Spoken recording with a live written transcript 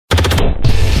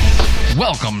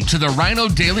Welcome to the Rhino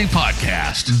Daily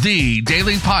Podcast, the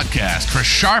daily podcast for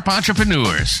sharp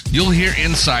entrepreneurs. You'll hear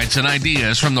insights and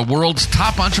ideas from the world's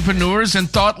top entrepreneurs and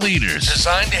thought leaders,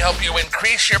 designed to help you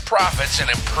increase your profits and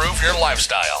improve your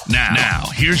lifestyle. Now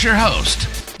here's your host,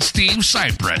 Steve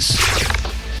Cypress.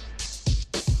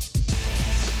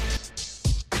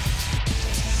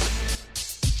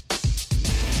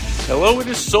 Hello, it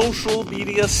is Social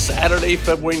Media Saturday,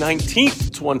 February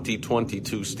 19th,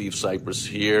 2022. Steve Cypress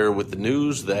here with the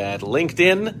news that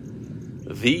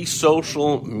LinkedIn, the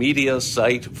social media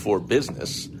site for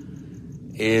business,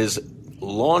 is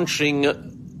launching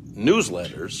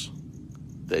newsletters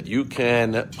that you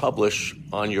can publish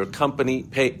on your company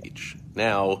page.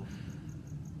 Now,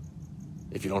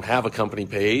 if you don't have a company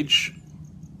page,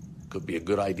 it could be a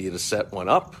good idea to set one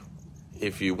up.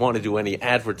 If you want to do any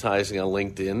advertising on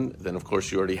LinkedIn, then of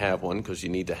course you already have one because you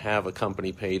need to have a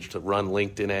company page to run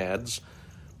LinkedIn ads.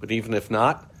 But even if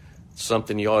not, it's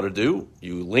something you ought to do.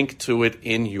 You link to it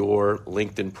in your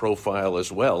LinkedIn profile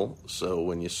as well. So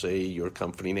when you say your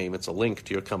company name, it's a link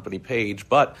to your company page.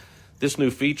 But this new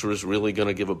feature is really going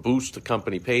to give a boost to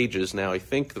company pages. Now, I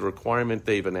think the requirement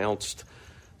they've announced,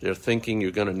 they're thinking you're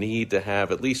going to need to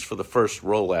have, at least for the first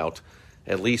rollout,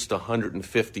 at least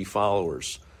 150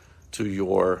 followers to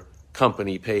your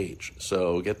company page.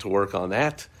 So get to work on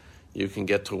that. You can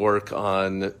get to work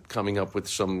on coming up with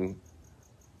some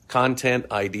content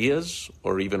ideas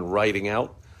or even writing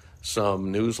out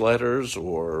some newsletters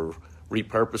or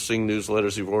repurposing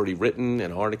newsletters you've already written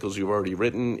and articles you've already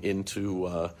written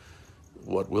into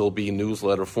what will be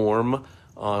newsletter form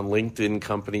on LinkedIn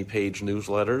company page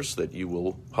newsletters that you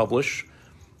will publish.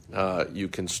 You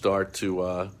can start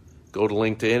to go to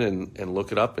LinkedIn and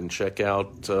look it up and check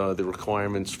out the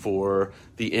requirements for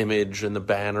the image and the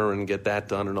banner and get that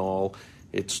done and all.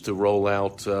 It's to roll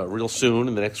out real soon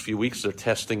in the next few weeks. They're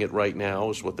testing it right now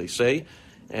is what they say.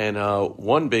 And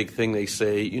one big thing they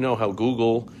say, you know how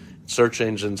Google search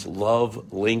engines love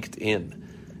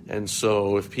LinkedIn. And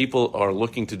so if people are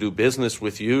looking to do business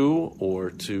with you or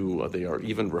they are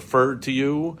even referred to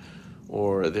you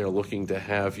or they're looking to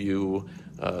have you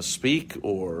speak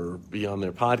or be on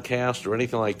their podcast or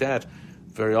anything like that,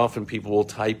 very often people will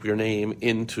type your name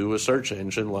into a search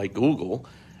engine like Google,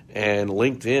 and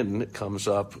LinkedIn comes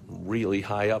up really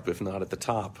high up, if not at the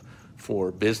top,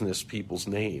 for business people's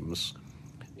names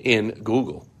in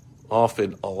Google,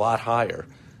 often a lot higher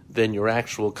than your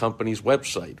actual company's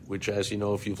website, which, as you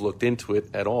know, if you've looked into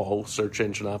it at all, search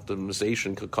engine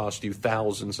optimization could cost you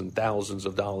thousands and thousands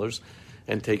of dollars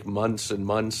and take months and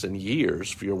months and years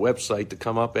for your website to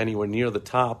come up anywhere near the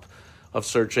top of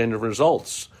search engine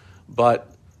results. But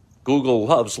Google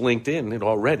loves LinkedIn. It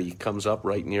already comes up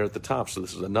right near at the top. So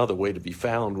this is another way to be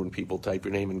found when people type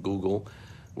your name in Google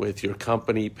with your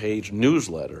company page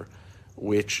newsletter,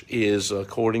 which is,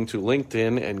 according to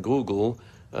LinkedIn and Google,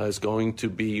 is going to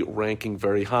be ranking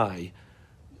very high.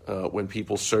 When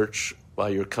people search by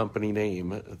your company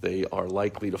name, they are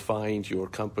likely to find your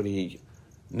company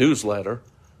newsletter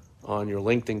on your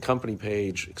LinkedIn company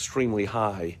page extremely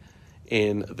high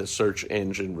in the search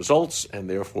engine results, and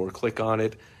therefore click on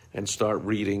it and start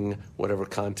reading whatever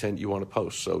content you want to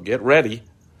post. So get ready.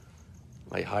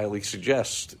 I highly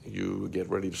suggest you get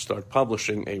ready to start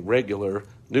publishing a regular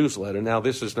newsletter. Now,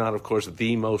 this is not, of course,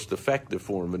 the most effective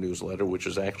form of newsletter, which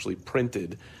is actually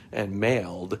printed and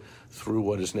mailed through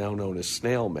what is now known as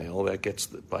snail mail. That gets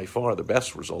by far the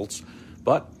best results.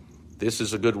 But this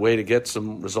is a good way to get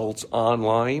some results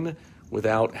online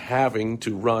without having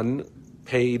to run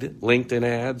paid LinkedIn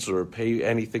ads or pay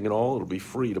anything at all. It'll be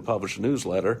free to publish a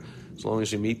newsletter as long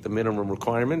as you meet the minimum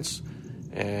requirements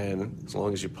and as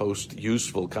long as you post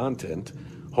useful content.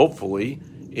 Hopefully,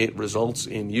 it results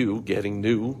in you getting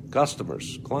new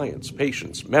customers, clients,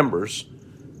 patients, members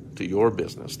to your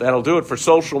business. That'll do it for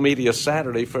Social Media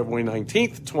Saturday, February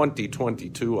 19th,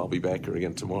 2022. I'll be back here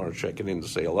again tomorrow checking in to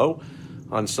say hello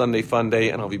on Sunday Fun Day,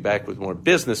 and I'll be back with more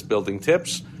business building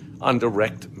tips on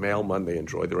Direct Mail Monday.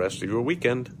 Enjoy the rest of your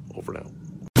weekend. Over now.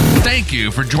 Thank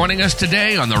you for joining us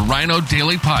today on the Rhino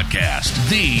Daily Podcast,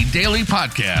 the daily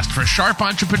podcast for sharp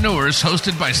entrepreneurs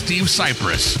hosted by Steve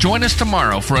Cypress. Join us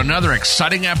tomorrow for another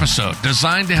exciting episode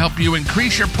designed to help you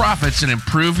increase your profits and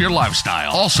improve your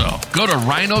lifestyle. Also, go to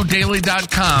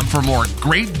rhinodaily.com for more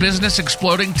great business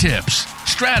exploding tips,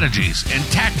 strategies, and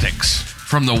tactics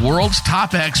from the world's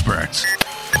top experts.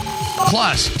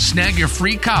 Plus, snag your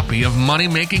free copy of Money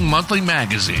Making Monthly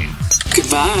magazine.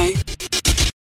 Goodbye.